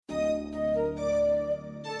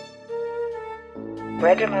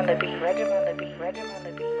Rhythm on the beat, rhythm on the beat, rhythm on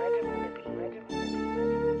the beat, rhythm on the beat, rhythm on the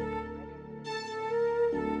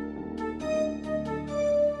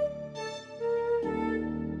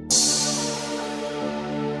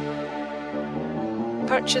beat.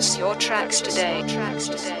 Purchase your tracks today.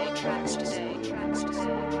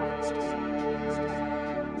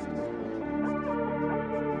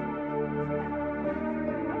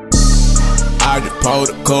 I just pulled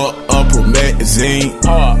a cup of Promethizine.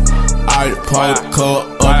 I just pulled a cup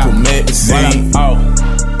of Promethizine.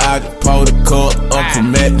 I just pulled a cup of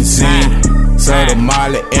Promethizine. So the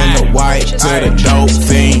molly and the white to the dope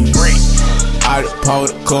fiend. I just pulled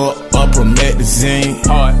a cup of Promethizine.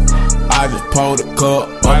 I just pulled a cup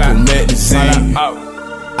of Promethizine.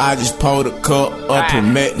 I just pulled a cup of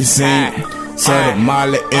Promethizine. So the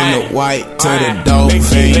molly and the white to the dope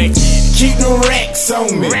fiend. Keep the racks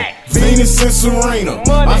on me, Venus and Serena.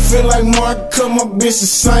 I feel like Mark, cut my bitch the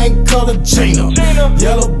same color Gina.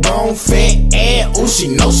 Yellow bone, fat ass, ooh she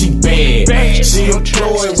know she bad. She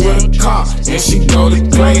employed with a car and she go to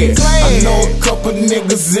class. I know a couple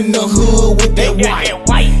niggas in the hood with that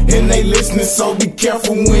white, and they listening, so be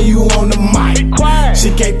careful when you on the mic.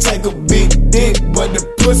 She can't take a big dick, but the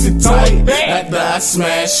pussy tight. After I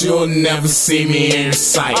smash, you'll never see me in your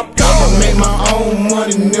sight. I'ma make my own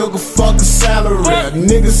money, nigga, fuck a salary.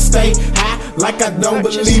 Niggas stay high like I don't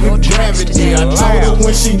believe in gravity. I told her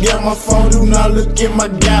when she get my phone, do not look in my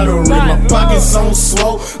gallery. My pockets on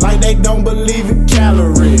swole like they don't believe in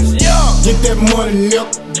calories. Get that money,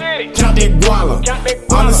 nigga, count that guala.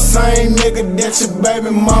 I'm the same nigga that your baby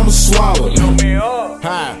mama swallowed.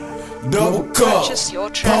 Double cup,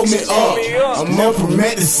 pull me up. I'm up from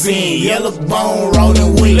Promethizine, yellow bone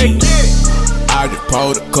rolling weed. I just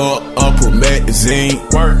pulled a cup of Promethizine.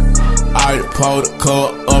 I just pulled a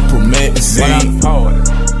cup of Promethizine.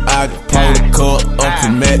 I just pulled a cup of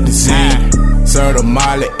Promethizine. Serve the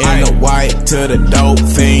molly and the white to the dope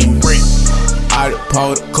fiend. I just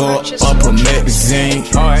pulled a cup of Promethizine.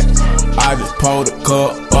 I just pulled a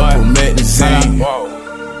cup of Promethizine.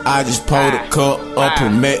 I just pulled a cup of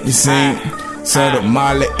Promethizine. Serve the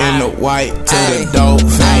molly and the white to the dope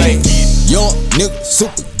fiend. Young nigga,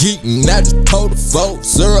 super geek, and I just pulled a fold.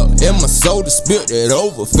 Syrup in my soda, spilled it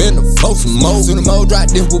over, finna blow some more. Soon the mo drop,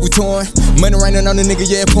 this what we touring. Money raining on the nigga,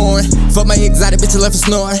 yeah, pouring. Fuck my exotic bitch, left her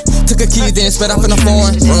snoring. Took her keys, then sped off in the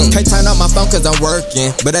foreign. Can't turn off my phone cause I'm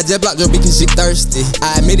working, but I just blocked her because she thirsty.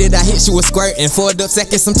 I admitted I hit, she was squirting. 4 up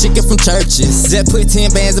seconds, some chicken from churches. Just put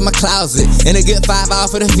 10 bands in my closet, and a good 5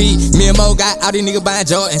 off for the feet. Me and Mo got all these niggas buying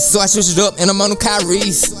Jordans, so I switched it up, and I'm on them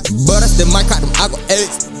Kyries. But I still might crack them Aqua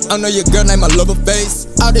 8s. I know your girl named my lover face.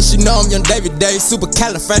 All this she know I'm young David Day. Super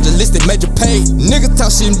califragilistic major pay. Nigga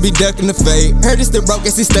talk shit and be ducking the fade. Heard this the broke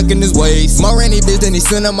as he stuck in his ways. More rainy bitch than he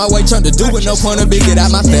sent on my way. Trying to do with no point of big get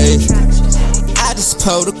out my face. I just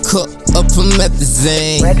pulled a cup of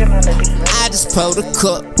Promethizine. I just pulled a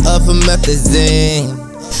cup of Promethizine.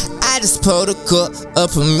 I just pulled a cup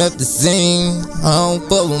of Promethizine. I don't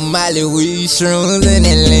fuck with Molly, weed, shrooms, and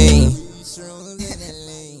that lean.